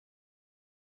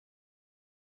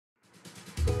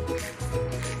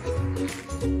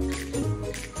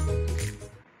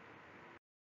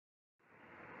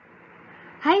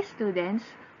Hi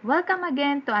students! Welcome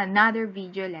again to another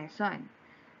video lesson.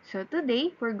 So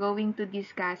today, we're going to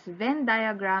discuss Venn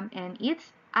diagram and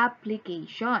its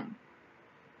application.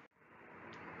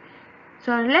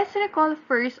 So let's recall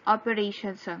first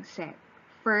operations ng set.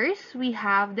 First, we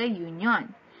have the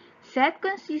union. Set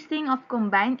consisting of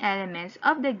combined elements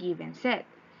of the given set.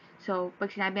 So,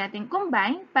 pag sinabi natin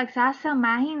combine,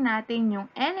 pagsasamahin natin yung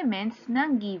elements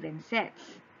ng given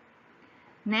sets.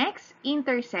 Next,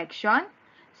 intersection.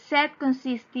 Set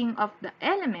consisting of the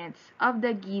elements of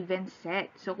the given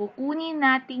set. So, kukunin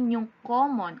natin yung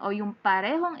common o yung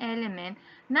parehong element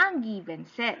ng given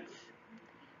sets.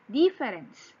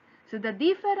 Difference. So, the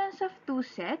difference of two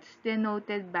sets,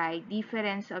 denoted by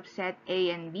difference of set A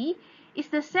and B, is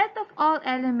the set of all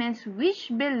elements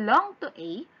which belong to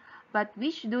A, but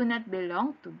which do not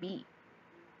belong to B.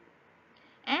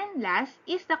 And last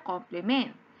is the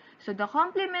complement. So, the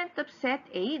complement of set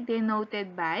A,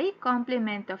 denoted by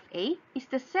complement of A, is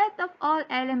the set of all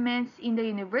elements in the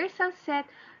universal set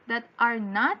that are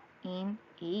not in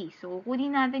A. So,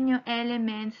 kukunin natin yung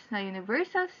elements na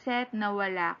universal set na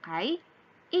wala kay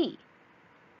A.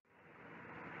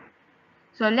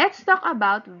 So, let's talk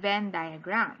about Venn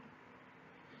diagram.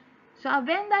 So, a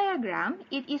Venn diagram,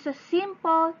 it is a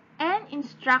simple and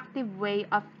instructive way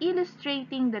of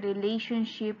illustrating the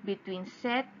relationship between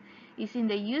set is in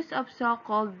the use of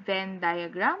so-called Venn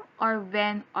diagram or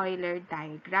Venn-Euler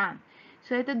diagram.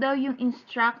 So, ito daw yung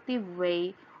instructive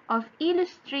way of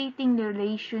illustrating the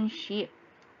relationship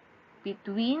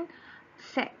between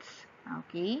sets.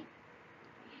 Okay?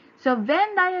 So,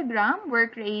 Venn diagram were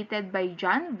created by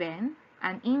John Venn,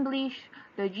 an English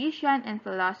logician and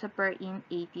philosopher in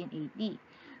 1880.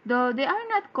 Though they are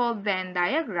not called Venn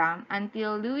diagram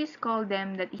until Lewis called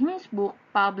them that in his book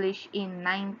published in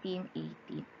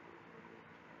 1918.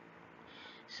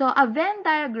 So, a Venn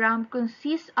diagram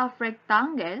consists of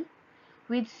rectangle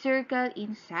with circle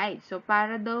inside. So,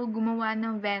 para daw gumawa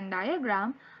ng Venn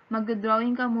diagram,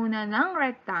 mag-drawing ka muna ng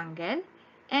rectangle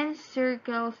and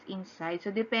circles inside.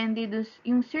 So, depende dun,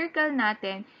 yung circle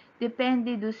natin,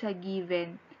 depende dun sa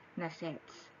given na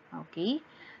sets. Okay?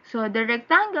 So, the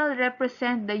rectangle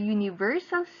represent the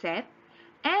universal set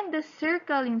and the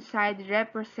circle inside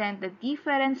represent the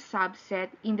different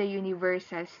subset in the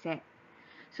universal set.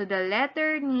 So, the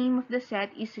letter name of the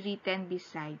set is written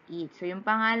beside it. So, yung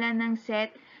pangalan ng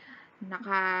set,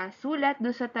 nakasulat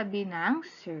doon sa tabi ng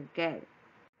circle.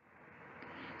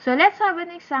 So, let's have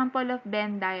an example of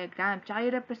Venn diagram, tsaka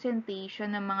yung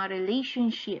representation ng mga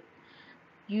relationship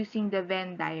using the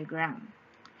Venn diagram.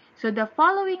 So, the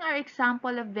following are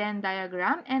example of Venn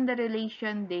diagram and the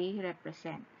relation they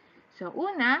represent. So,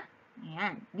 una,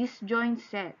 ayan, disjoint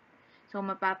set. So,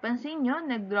 mapapansin nyo,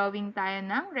 nag-drawing tayo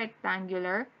ng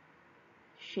rectangular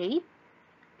shape.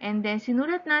 And then,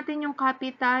 sinulat natin yung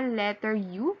capital letter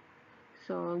U.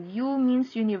 So, U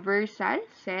means universal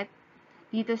set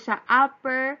dito sa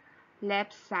upper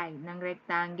left side ng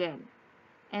rectangle.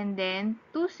 And then,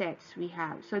 two sets we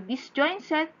have. So, disjoint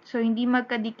set, so hindi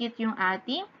magkadikit yung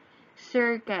ating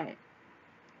circle.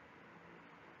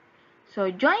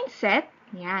 So, joint set,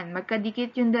 yan,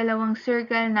 magkadikit yung dalawang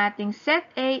circle nating set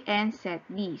A and set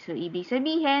B. So, ibig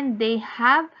sabihin, they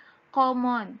have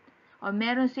common o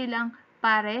meron silang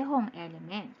parehong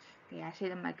elements. Kaya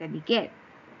sila magkadikit.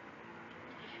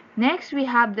 Next, we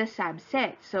have the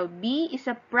subset. So, B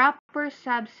is a proper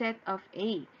subset of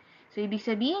A. So, ibig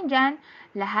sabihin dyan,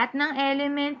 lahat ng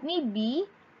element ni B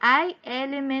ay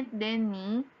element din ni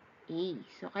A.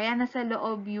 So, kaya nasa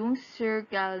loob yung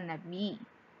circle na B.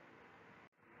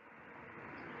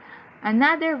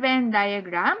 Another Venn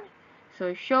diagram,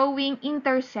 so showing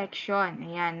intersection.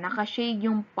 Ayan, nakashade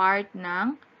yung part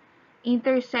ng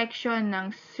intersection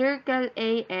ng circle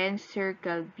A and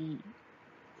circle B.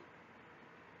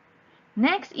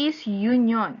 Next is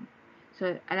union.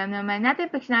 So, alam naman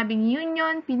natin, pag sinabing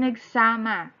union,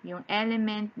 pinagsama yung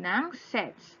element ng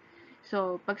sets.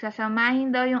 So,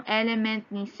 pagsasamahin daw yung element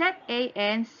ni set A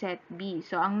and set B.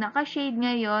 So, ang nakashade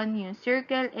ngayon, yung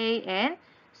circle A and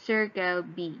circle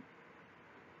B.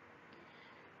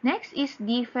 Next is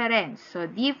difference. So,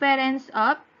 difference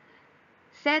of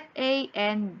set A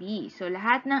and B. So,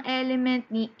 lahat ng element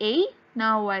ni A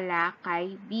na wala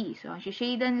kay B. So, ang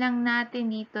shadan lang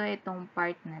natin dito itong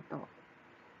part na to.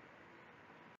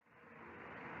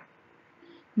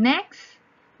 Next,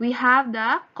 we have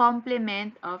the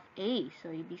complement of A. So,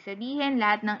 ibig sabihin,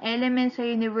 lahat ng elements sa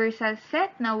universal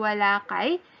set na wala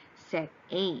kay set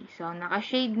A. So, ang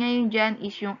nakashade ngayon dyan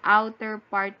is yung outer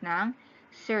part ng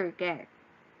circle.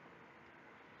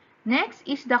 Next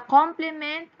is the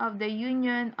complement of the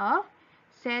union of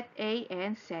set A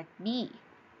and set B.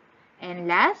 And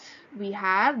last, we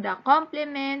have the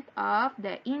complement of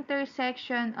the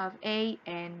intersection of A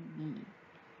and B.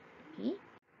 Okay?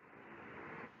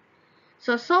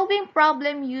 So, solving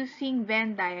problem using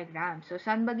Venn diagram. So,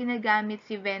 saan ba ginagamit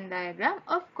si Venn diagram?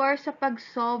 Of course, sa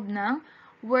pag-solve ng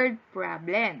word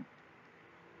problem.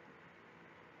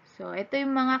 So, ito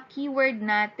yung mga keyword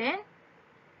natin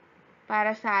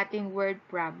para sa ating word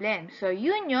problem. So,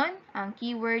 union, ang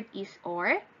keyword is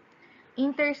or.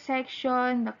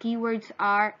 Intersection, the keywords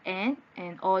are and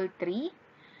all three.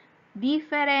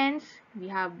 Difference, we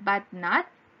have but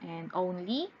not and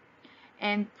only.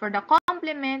 And for the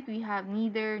complement, we have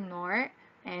neither nor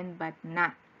and but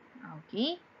not.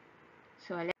 Okay?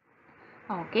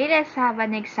 Let's have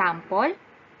an example.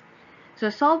 So,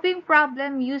 solving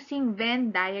problem using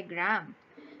Venn diagram.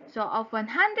 So, of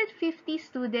 150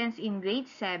 students in grade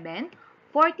 7,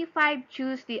 45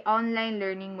 choose the online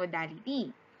learning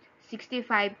modality,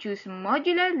 65 choose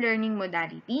modular learning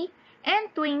modality, and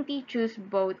 20 choose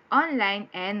both online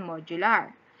and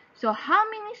modular. So, how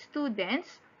many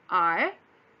students are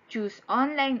choose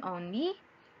online only,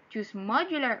 choose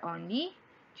modular only,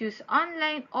 choose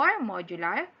online or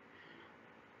modular,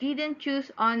 didn't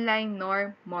choose online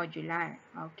nor modular?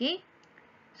 Okay?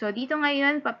 So, dito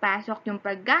ngayon, papasok yung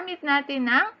paggamit natin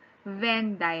ng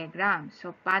Venn diagram.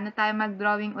 So, paano tayo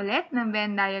mag-drawing ulit ng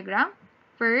Venn diagram?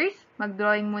 First,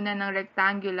 mag-drawing muna ng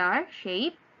rectangular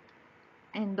shape.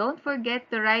 And don't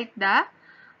forget to write the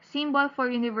symbol for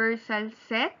universal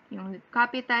set, yung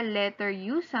capital letter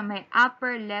U sa may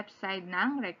upper left side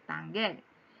ng rectangle.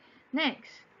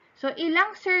 Next, so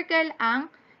ilang circle ang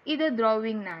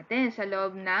idodrawing natin sa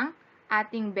loob ng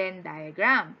ating Venn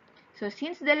diagram? So,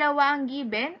 since dalawa ang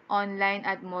given, online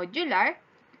at modular,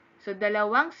 so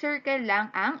dalawang circle lang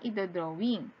ang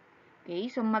idodrawing. Okay,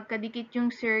 so magkadikit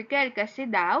yung circle kasi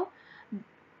daw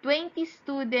 20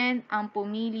 student ang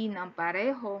pumili ng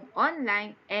parehong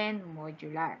online and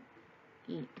modular.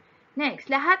 Okay.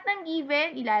 Next, lahat ng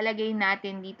given ilalagay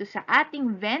natin dito sa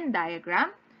ating Venn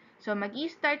diagram. So,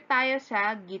 mag-i-start tayo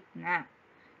sa gitna.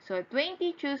 So,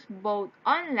 20 choose both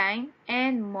online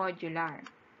and modular.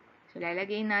 So,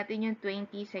 lalagay natin yung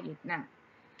 20 sa gitna.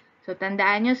 So,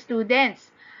 tandaan nyo,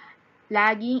 students,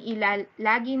 lagi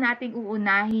nating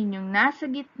uunahin yung nasa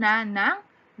gitna ng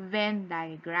Venn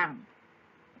diagram.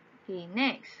 Okay,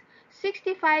 next.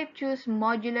 65 choose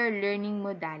modular learning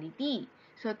modality.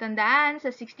 So, tandaan,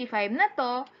 sa 65 na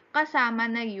to, kasama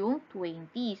na yung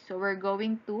 20. So, we're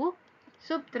going to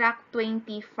subtract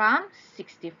 20 from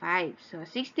 65. So,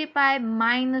 65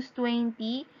 minus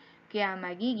 20, kaya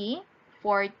magiging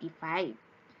 45.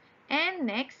 And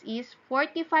next is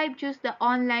 45 choose the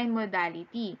online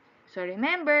modality. So,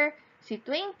 remember, si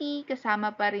 20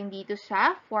 kasama pa rin dito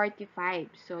sa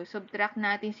 45. So, subtract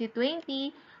natin si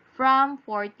 20 from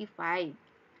 45.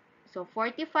 So,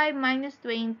 45 minus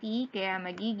 20, kaya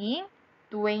magiging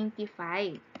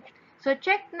 25. So,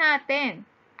 check natin.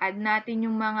 Add natin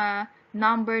yung mga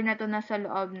number na to na sa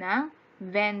loob ng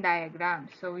Venn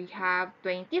diagram. So, we have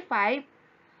 25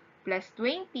 plus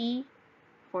 20,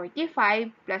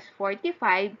 45 plus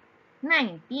 45,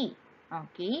 90.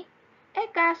 Okay?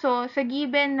 Kaso, sa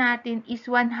given natin is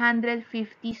 150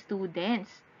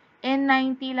 students. And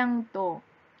 90 lang to.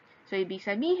 So, ibig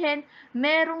sabihin,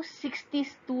 merong 60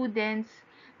 students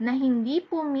na hindi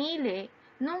pumili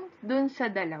dun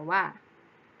sa dalawa.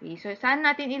 Okay, so saan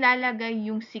natin ilalagay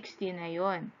yung 60 na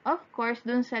yon? Of course,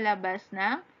 dun sa labas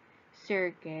ng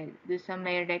circle, dun sa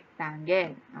may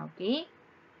rectangle. Okay?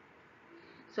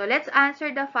 So, let's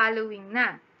answer the following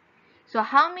na. So,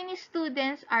 how many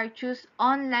students are choose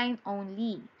online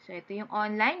only? So, ito yung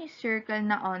online, yung circle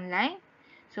na online.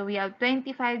 So, we have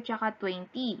 25 tsaka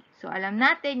 20. So, alam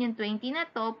natin yung 20 na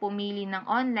to, pumili ng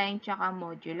online tsaka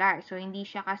modular. So, hindi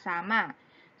siya kasama.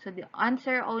 So, the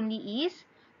answer only is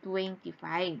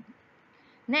 25.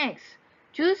 Next,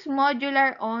 choose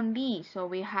modular only. So,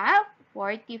 we have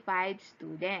 45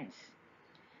 students.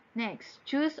 Next,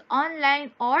 choose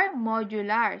online or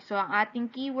modular. So, ang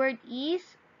ating keyword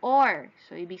is or.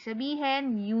 So, ibig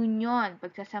sabihin, union.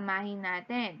 Pagsasamahin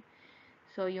natin.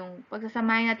 So, yung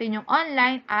pagsasamahin natin yung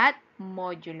online at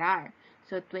modular.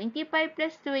 So, 25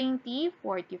 plus 20,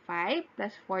 45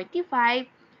 plus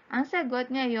 45. Ang sagot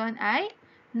ngayon ay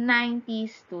 90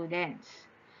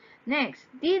 students. Next,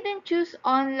 didn't choose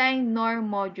online nor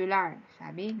modular.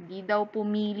 Sabi, di daw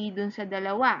pumili dun sa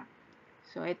dalawa.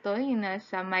 So, ito yung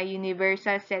nasa may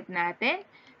universal set natin.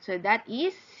 So, that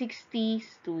is 60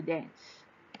 students.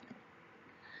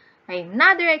 Okay,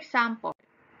 another example.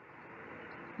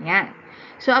 Yan.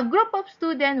 So, a group of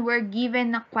students were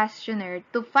given a questionnaire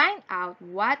to find out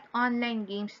what online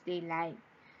games they like.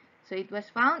 So, it was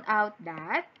found out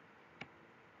that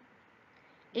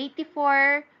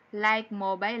 84 like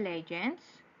Mobile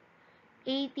Legends,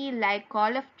 80 like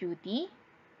Call of Duty,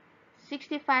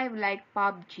 65 like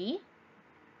PUBG,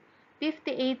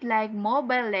 58 like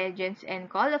Mobile Legends and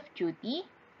Call of Duty,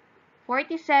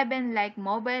 47 like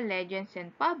Mobile Legends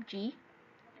and PUBG,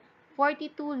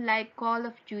 42 like Call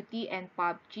of Duty and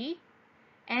PUBG,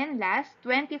 and last,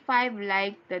 25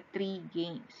 like the 3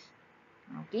 games.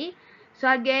 Okay? So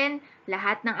again,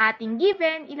 lahat ng ating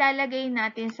given, ilalagay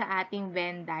natin sa ating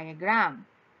Venn diagram.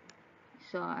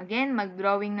 So again,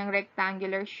 mag-drawing ng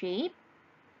rectangular shape.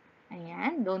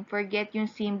 Ayan, don't forget yung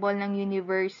symbol ng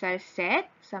universal set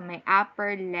sa may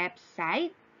upper left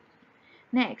side.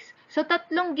 Next, so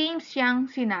tatlong games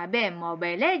siyang sinabi,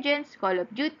 Mobile Legends, Call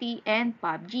of Duty, and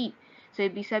PUBG. So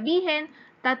ibig sabihin,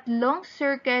 tatlong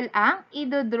circle ang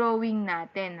idodrawing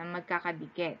natin na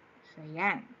magkakadikit. So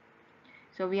yan.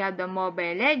 So we have the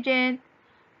Mobile Legends,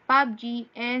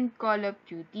 PUBG, and Call of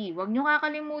Duty. Huwag nyo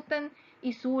kakalimutan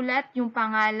isulat yung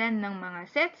pangalan ng mga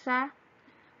sets ha.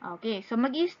 Okay, so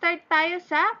mag-i-start tayo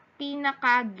sa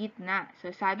pinakagitna. So,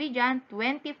 sabi dyan,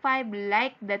 25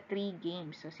 like the 3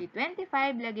 games. So, si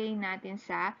 25 lagay natin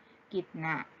sa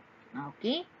gitna.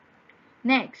 Okay?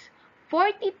 Next,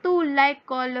 42 like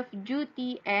Call of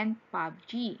Duty and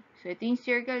PUBG. So, ito yung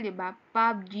circle, di ba?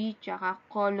 PUBG tsaka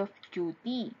Call of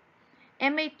Duty.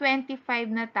 May 25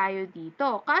 na tayo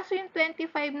dito. Kaso yung 25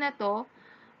 na to,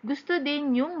 gusto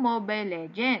din yung Mobile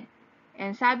Legends.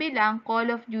 And sabi lang, Call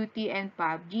of Duty and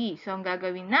PUBG. So, ang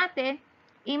gagawin natin,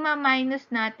 ima-minus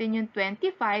natin yung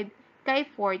 25 kay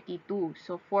 42.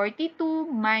 So, 42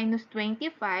 minus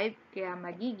 25, kaya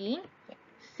magiging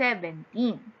 17.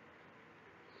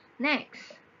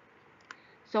 Next.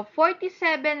 So,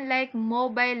 47 like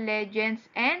Mobile Legends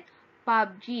and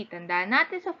PUBG. Tandaan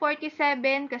natin sa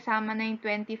 47, kasama na yung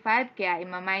 25, kaya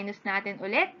ima-minus natin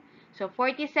ulit. So,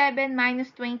 47 minus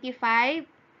 25,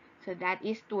 so that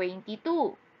is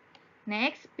 22.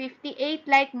 Next, 58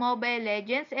 like Mobile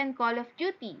Legends and Call of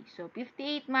Duty. So,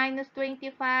 58 minus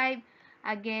 25,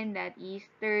 again, that is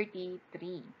 33.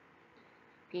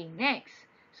 Okay, next.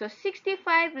 So,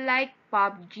 65 like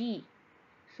PUBG.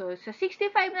 So, sa 65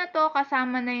 na to,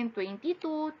 kasama na yung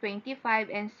 22,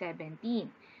 25, and 17.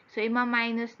 So,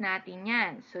 ima-minus natin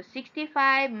yan. So,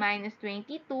 65 minus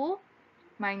 22,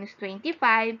 minus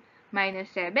 25, minus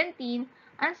 17,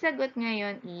 ang sagot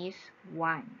ngayon is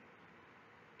 1.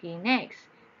 Okay, next.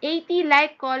 80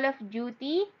 like Call of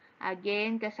Duty.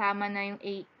 Again, kasama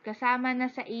na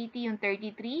sa 80 yung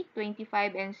 33,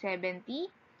 25, and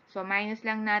 70. So, minus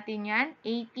lang natin yan.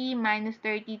 80 minus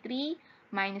 33,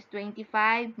 minus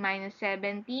 25, minus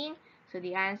 17. So,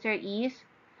 the answer is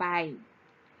 5.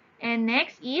 And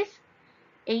next is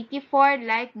 84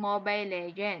 like Mobile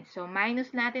Legends. So,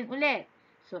 minus natin ulit.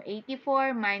 So,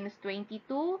 84 minus 22,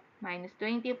 minus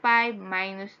 25,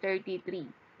 minus 33.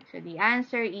 So, the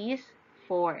answer is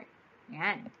 4.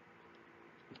 Yan.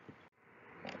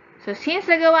 So, since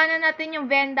nagawa na natin yung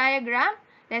Venn diagram,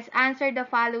 let's answer the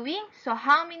following. So,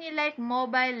 how many like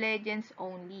Mobile Legends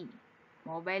only?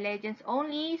 Mobile Legends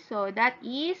only, so that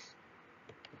is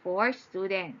 4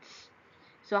 students.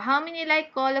 So, how many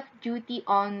like Call of Duty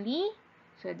only?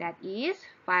 So, that is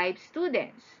 5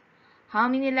 students. How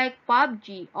many like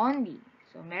PUBG only?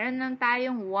 So, meron lang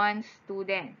tayong 1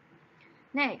 student.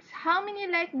 Next, how many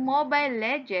like Mobile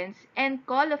Legends and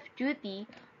Call of Duty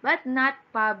but not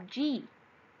PUBG?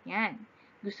 Yan.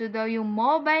 Gusto daw yung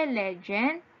Mobile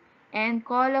Legend and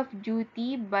Call of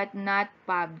Duty but not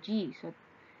PUBG. So,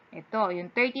 ito,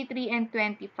 yung 33 and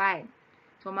 25.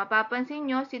 So, mapapansin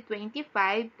nyo, si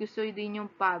 25 gusto din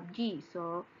yung PUBG.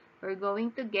 So, we're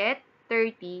going to get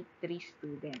 33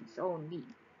 students only.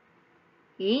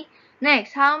 Okay?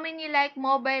 Next, how many like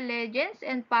Mobile Legends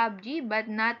and PUBG but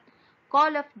not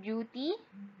Call of Duty?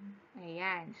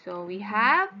 Ayan. So, we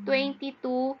have 22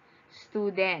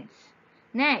 students.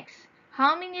 Next,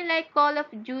 how many like Call of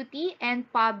Duty and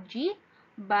PUBG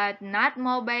but not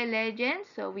Mobile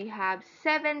Legends? So, we have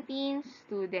 17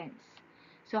 students.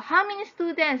 So, how many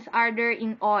students are there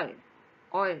in all?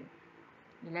 All.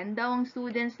 Ilan daw ang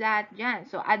students lahat dyan?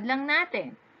 So, add lang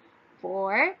natin.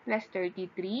 4 plus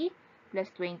 33 plus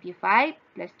 25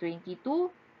 plus 22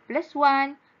 plus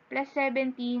 1 plus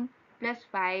 17 plus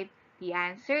 5. The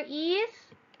answer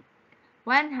is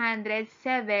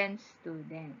 107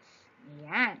 students.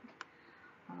 Ayan.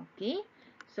 Okay.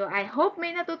 So, I hope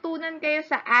may natutunan kayo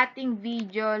sa ating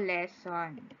video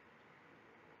lesson.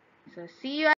 So,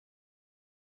 see you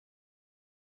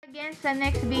again sa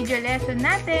next video lesson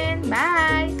natin.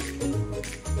 Bye!